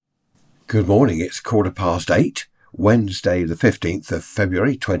Good morning, it's 8:15, Wednesday the 15th of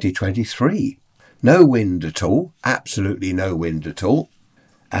February 2023. No wind at all, absolutely no wind at all.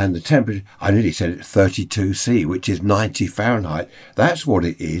 And the temperature, I nearly said it's 32°C, which is 90 Fahrenheit. That's what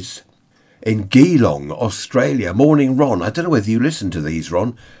it is. In Geelong, Australia. Morning, Ron. I don't know whether you listen to these,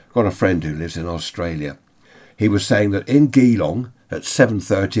 Ron. I've got a friend who lives in Australia. He was saying that in Geelong at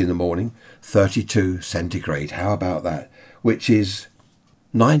 7:30 in the morning, 32 centigrade. How about that? Which is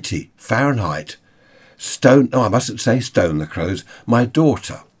 90 Fahrenheit. I mustn't say stone the crows. My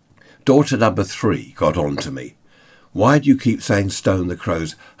daughter number 3, got on to me. Why do you keep saying stone the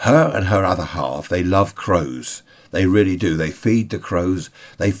crows? Her and her other half, they love crows. They really do. They feed the crows.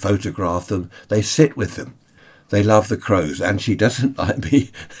 They photograph them. They sit with them. They love the crows. And she doesn't like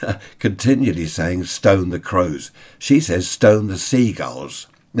me continually saying stone the crows. She says stone the seagulls.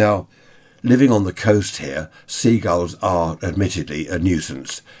 Now, living on the coast here, seagulls are admittedly a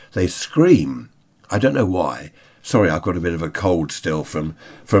nuisance. They scream. I don't know why. Sorry, I've got a bit of a cold still from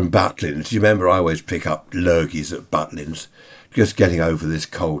Butlins. You remember I always pick up lurgies at Butlins. Just getting over this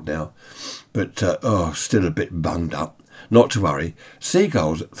cold now. But, still a bit bunged up. Not to worry.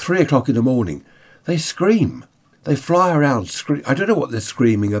 Seagulls at 3 o'clock in the morning, they scream. They fly around. I don't know what they're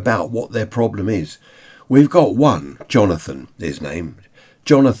screaming about, what their problem is. We've got one, Jonathan, his name.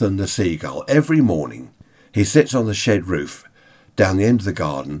 Jonathan the seagull. Every morning he sits on the shed roof down the end of the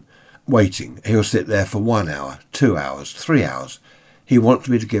garden waiting. He'll sit there for 1 hour, 2 hours, 3 hours. He wants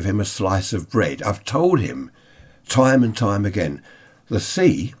me to give him a slice of bread. I've told him time and time again, the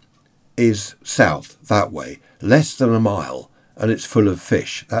sea is south that way, less than a mile, and it's full of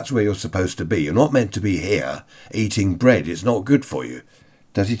fish. That's where you're supposed to be. You're not meant to be here eating bread. It's not good for you.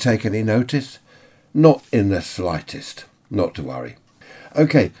 Does he take any notice? Not in the slightest. Not to worry.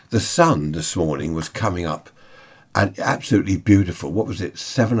 Okay, the sun this morning was coming up and absolutely beautiful. What was it?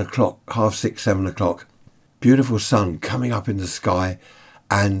 7 o'clock, 6:30, 7 o'clock. Beautiful sun coming up in the sky.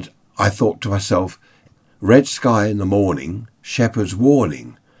 And I thought to myself, red sky in the morning, shepherd's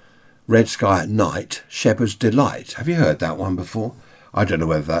warning. Red sky at night, shepherd's delight. Have you heard that one before? I don't know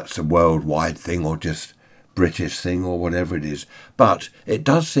whether that's a worldwide thing or just British thing or whatever it is, but it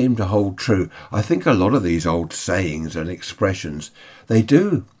does seem to hold true. I think a lot of these old sayings and expressions, they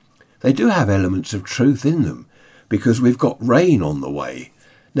do have elements of truth in them, because we've got rain on the way.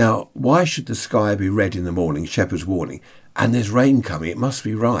 Now, why should the sky be red in the morning, shepherd's warning, and there's rain coming? It must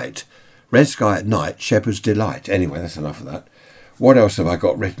be right. Red sky at night, shepherd's delight. Anyway, that's enough of that. What else have I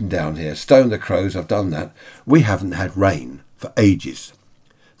got written down here? Stone the crows, I've done that. We haven't had rain for ages.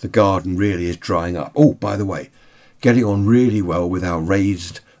 The garden really is drying up. Oh, by the way, getting on really well with our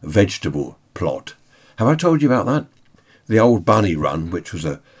raised vegetable plot. Have I told you about that? The old bunny run, which was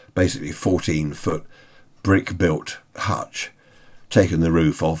a basically 14-foot brick-built hutch, taken the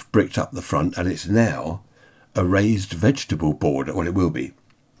roof off, bricked up the front, and it's now a raised vegetable border. Well, it will be.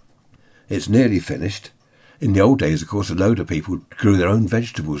 It's nearly finished. In the old days, of course, a load of people grew their own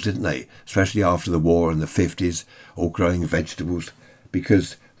vegetables, didn't they? Especially after the war in the 50s, all growing vegetables,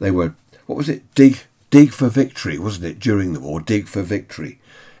 because they were, what was it, dig for victory, wasn't it, during the war, dig for victory.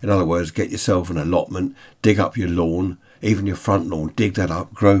 In other words, get yourself an allotment, dig up your lawn, even your front lawn, dig that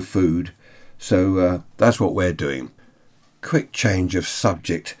up, grow food. So that's what we're doing. Quick change of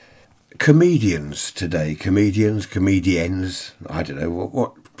subject. Comedians today, comedians, I don't know,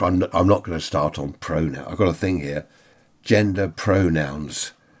 what I'm not going to start on pronoun. I've got a thing here, gender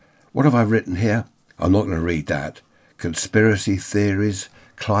pronouns. What have I written here? I'm not going to read that. Conspiracy theories,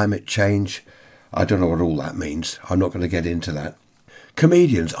 climate change. I don't know what all that means. I'm not going to get into that.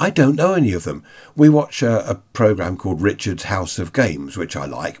 Comedians, I don't know any of them. We watch a programme called Richard's House of Games, which I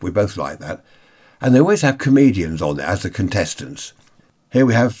like. We both like that. And they always have comedians on there as the contestants. Here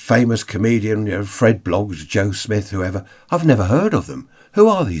we have famous comedian, Fred Bloggs, Joe Smith, whoever. I've never heard of them. Who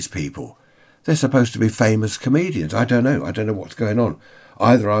are these people? They're supposed to be famous comedians. I don't know. I don't know what's going on.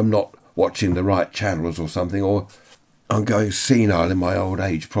 Either I'm not watching the right channels or something, or I'm going senile in my old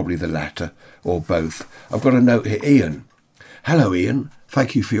age, probably the latter, or both. I've got a note here. Ian. Hello, Ian.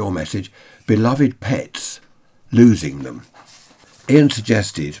 Thank you for your message. Beloved pets, losing them. Ian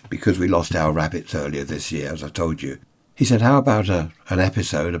suggested, because we lost our rabbits earlier this year, as I told you, he said, how about an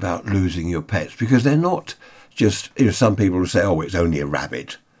episode about losing your pets? Because they're not just, some people will say, oh, it's only a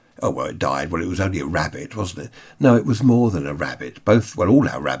rabbit. Oh, well, it died. Well, it was only a rabbit, wasn't it? No, it was more than a rabbit. All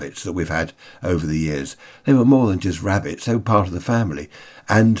our rabbits that we've had over the years, they were more than just rabbits. They were part of the family.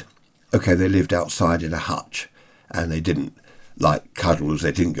 And, okay, they lived outside in a hutch, and they didn't like cuddles.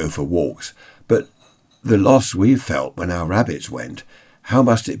 They didn't go for walks. But the loss we felt when our rabbits went, how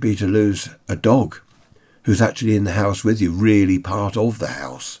must it be to lose a dog? who's actually in the house with you, really part of the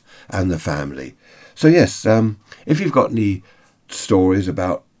house and the family. So yes, if you've got any stories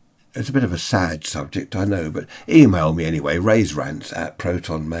about, it's a bit of a sad subject, I know, but email me anyway,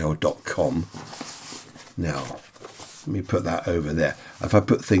 raiserants@protonmail.com. Now, let me put that over there. If I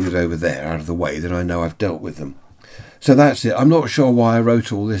put things over there out of the way, then I know I've dealt with them. So that's it. I'm not sure why I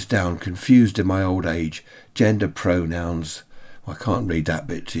wrote all this down. Confused in my old age. Gender pronouns. I can't read that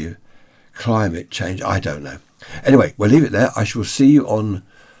bit to you. Climate change. I don't know. Anyway, we'll leave it there. I shall see you on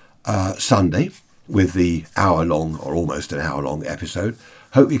Sunday with the hour-long, or almost an hour-long episode.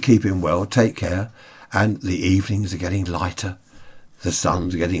 Hope you're keeping well. Take care. And the evenings are getting lighter. The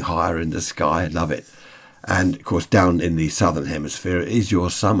sun's getting higher in the sky. I love it. And, of course, down in the southern hemisphere, it is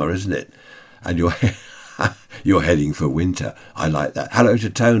your summer, isn't it? And you're heading for winter. I like that. Hello to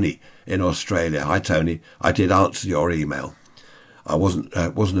Tony in Australia. Hi, Tony. I did answer your email. I wasn't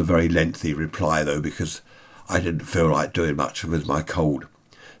a very lengthy reply, though, because I didn't feel like doing much with my cold.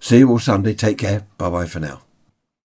 See you all Sunday. Take care. Bye-bye for now.